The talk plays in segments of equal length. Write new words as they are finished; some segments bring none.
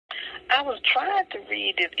I was trying to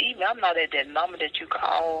read this email. I'm not at that number that you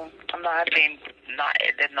called. I've been not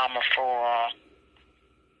at that number for,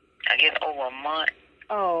 I guess, over a month.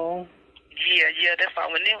 Oh. Yeah, that's why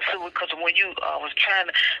because when you was trying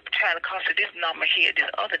to call to this number here, this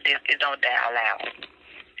other disc, it don't dial out.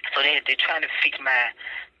 So they're trying to fix my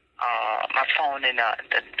phone in the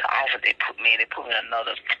office they put me in. They put me in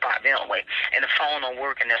another spot anyway, and the phone don't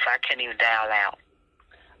work, and so I can't even dial out.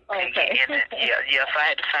 Okay. Yeah, so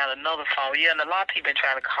I had to find another phone. Yeah, and a lot of people been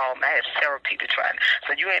trying to call me. I had several people trying.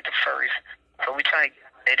 So you ain't the first. So we trying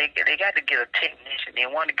to, they got to get a technician.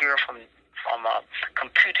 Then one girl from a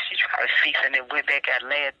computer, she tried to fix it, and then went back out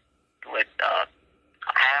last with an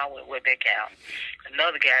hour, went back out.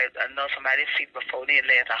 Another somebody fixed before then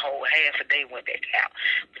last a whole half a day went back out.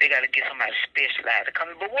 But they got to get somebody specialized to come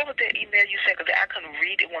in. But what was that email you sent? Because I couldn't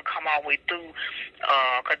read it when come all the way through.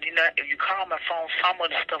 Because, if you call my phone, some of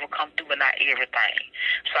the stuff will come through, but not everything.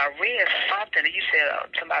 So I read something that you said,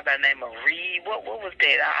 somebody by the name of Reed. What was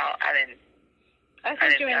that? I didn't. I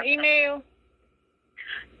sent you an email.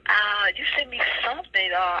 You sent me something.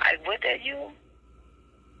 Was that you?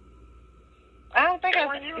 I don't think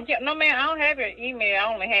no, man, I don't have your email.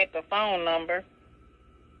 I only had the phone number.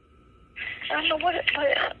 I don't know what is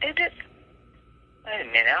it? Wait a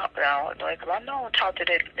minute. I know I talked to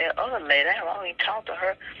that other lady. I don't even talk to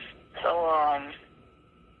her. So,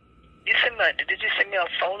 did you send me a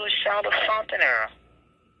photo shot or something,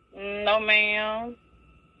 or? No, ma'am.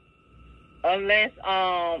 Unless,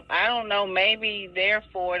 I don't know, maybe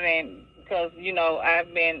therefore then, because,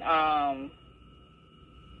 I've been,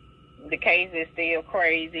 the case is still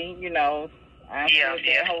crazy, I'm still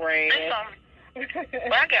getting harassed. Well,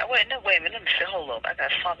 wait a minute, let me see, hold up. I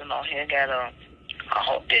got something on here. I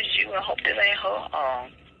hope this you, I hope this ain't her.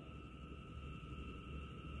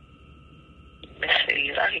 Let's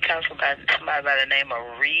see, I can come from somebody by the name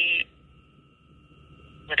of Reed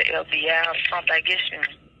with the FBI or something, I guess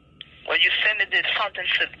well, you send it something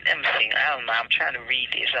to, let me see, I don't know, I'm trying to read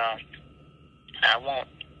this. I want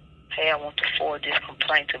to forward this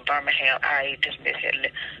complaint to Birmingham IA dismiss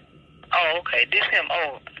it. Oh, okay, this him,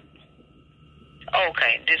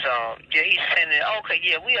 okay, this, yeah, he sent it, okay,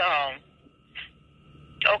 yeah, we,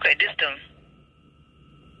 okay, this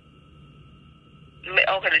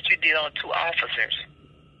okay, that you did on 2 officers.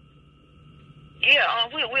 Yeah,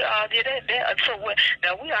 we did that. So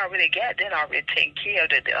now we already got that already taken care of.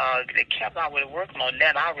 The captain already working on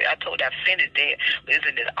that. I told I finished that. It's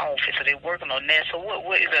in the office, so they working on that. So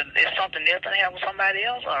what is it? Is something else gonna happen with somebody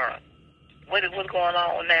else, or what's going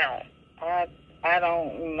on now? I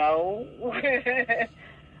don't know. What did you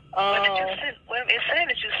send? Well, it said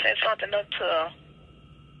that you sent something up to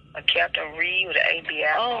a Captain Reed with the ABI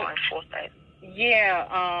law enforcement.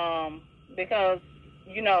 Yeah, because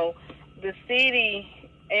the city,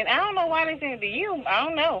 and I don't know why they sent it to you. I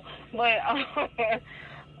don't know, but I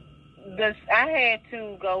had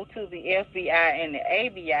to go to the FBI and the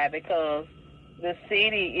ABI because the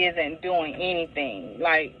city isn't doing anything.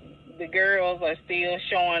 Like, the girls are still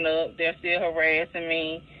showing up. They're still harassing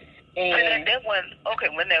me. And that one, okay.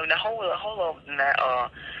 When hold up,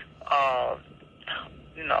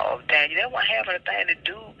 Daniel, that one have anything to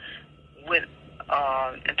do with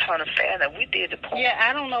internal affairs that we did the poll. Yeah,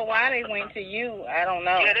 I don't know why they went to you. I don't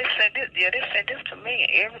know. Yeah, they said this. Yeah, they said this to me.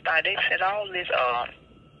 Everybody, they said all this.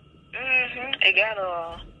 It got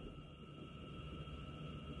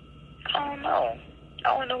I don't know. I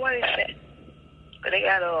don't know what they said. But they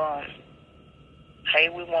got hey,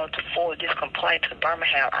 we want to forward this complaint to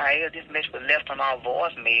Birmingham IA. This message was left on our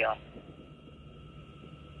voicemail.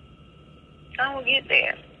 I don't get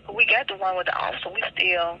that. But we got the one with the officer. We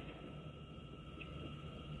still.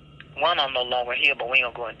 One I'm no longer here, but we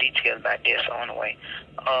ain't gonna go in detail about this. So anyway,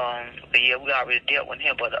 but yeah, we already dealt with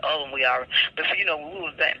him. But the other one we already, but so, we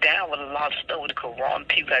was down with a lot of stuff with the corona.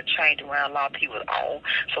 People got changed around. A lot of people was off.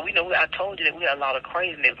 So I told you that we had a lot of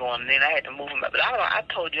craziness going on. And then I had to move him. But I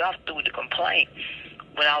told you I was through with the complaint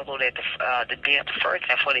when I was over at the day of the first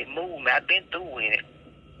time before they moved me. I've been through with it.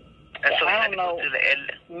 And so I don't know.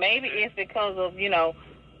 Maybe it's because of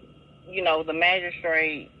the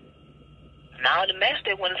magistrate. No, the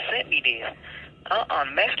master wouldn't have sent me this. The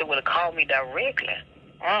master would have called me directly.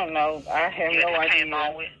 I don't know. I have no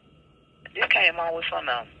idea. This came all the way from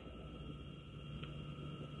them.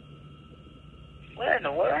 What in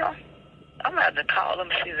the world? I'm going to have to call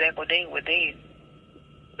them and see exactly what they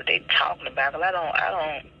talking about. Cause I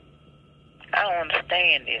don't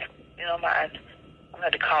understand this. I'm going to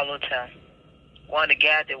have to call them to one of the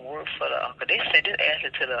guys that work for cause they sent this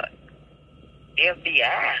answer to the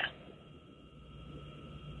FBI.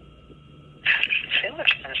 I'm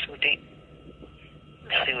trying to see what they.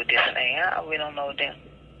 Let's see what this thing. We don't know them.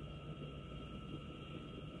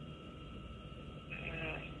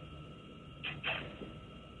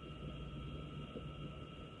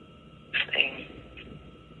 See.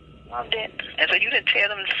 Well, then. And so you didn't tell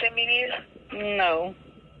them to send me this? No.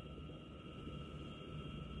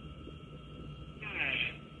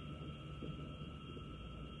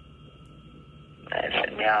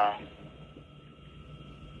 Send me all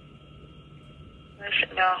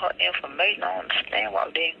her information. I don't understand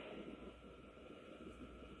what they.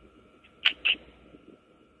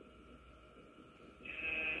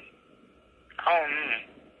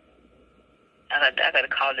 I gotta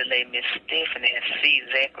call the lady Miss Stephanie and see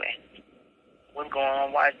exactly what's going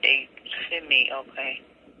on. Why they send me? Okay,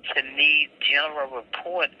 to need general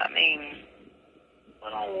report. I mean,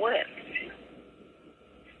 what on what?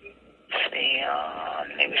 See,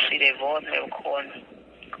 let me see their voicemail recording.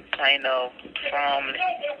 Complain of from.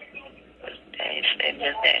 They said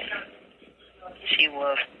that she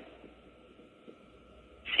was.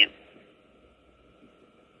 See.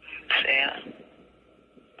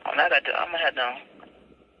 I'm gonna have to.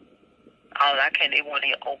 I can't. They want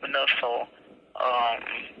to open up. So,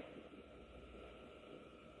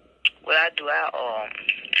 what I do,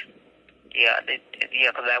 because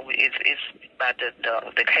it's about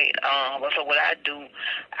the case. So what I do,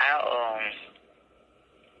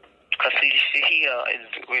 cause he is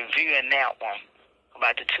reviewing that one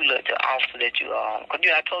about the officer that you cause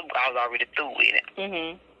I told you I was already through with it.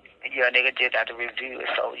 Mhm. Yeah, nigga just got to review it.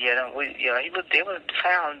 So they was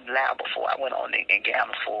found liable before I went on and got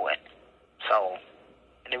him for it. So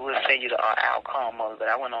they will send you the outcome of it. But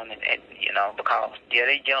I went on and because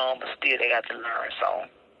they young, but still they got to learn. So,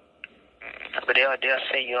 but they'll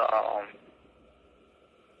send you a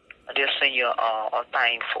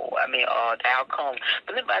thing for. The outcome.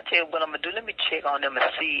 But let me tell you what I'm gonna do. Let me check on them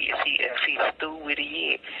and see if he's through with it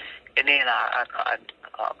yet, and then I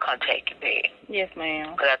contact you back. Yes,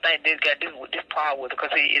 ma'am. Because I think this part with it,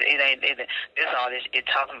 because it ain't this all this it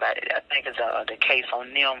talking about it. I think it's the case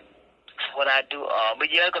on them. What I do, but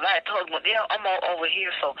because I told them, I'm over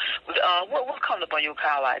here. So, what's coming up on your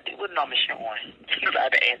call ID? What number showing? I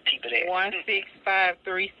had to ask people that.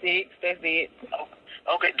 16536. That's it.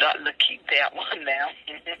 Okay, look, keep that one now.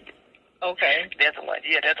 Okay. That's the one.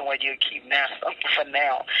 Yeah, that's the one you keep now. For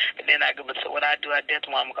now, and then so what I do, that's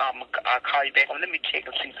the one I'll call you back. Let me check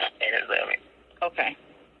and see the status of it. Okay.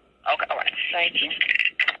 Okay. All right. Thank you.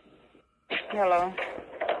 Hello.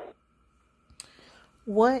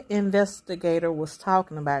 What investigator was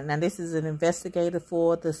talking about? Now, this is an investigator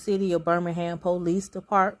for the City of Birmingham Police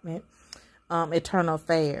Department, Internal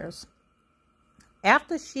Affairs.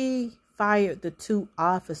 After she fired the 2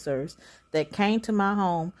 officers that came to my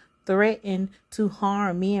home, threatened to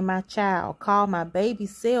harm me and my child, called my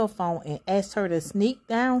baby's cell phone and asked her to sneak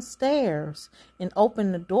downstairs and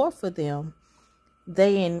open the door for them,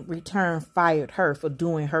 they in return fired her for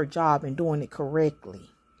doing her job and doing it correctly.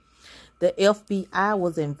 The FBI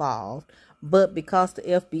was involved, but because the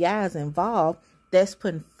FBI is involved, that's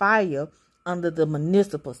putting fire under the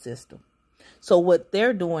municipal system. So what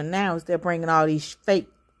they're doing now is they're bringing all these fake,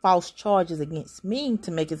 false charges against me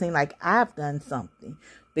to make it seem like I've done something,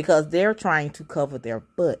 because they're trying to cover their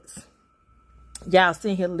butts. Y'all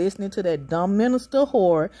sitting here listening to that dumb minister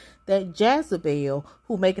whore, that Jezebel,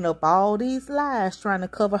 who making up all these lies trying to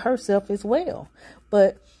cover herself as well.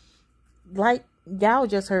 But like y'all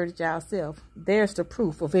just heard it yourself, there's the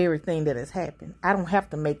proof of everything that has happened. I don't have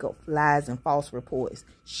to make up lies and false reports.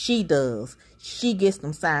 She does. She gets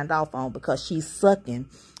them signed off on because she's sucking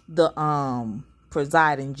the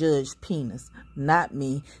presiding judge penis, not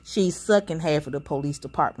me. She's sucking half of the police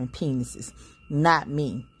department penises, not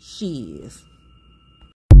me. She is.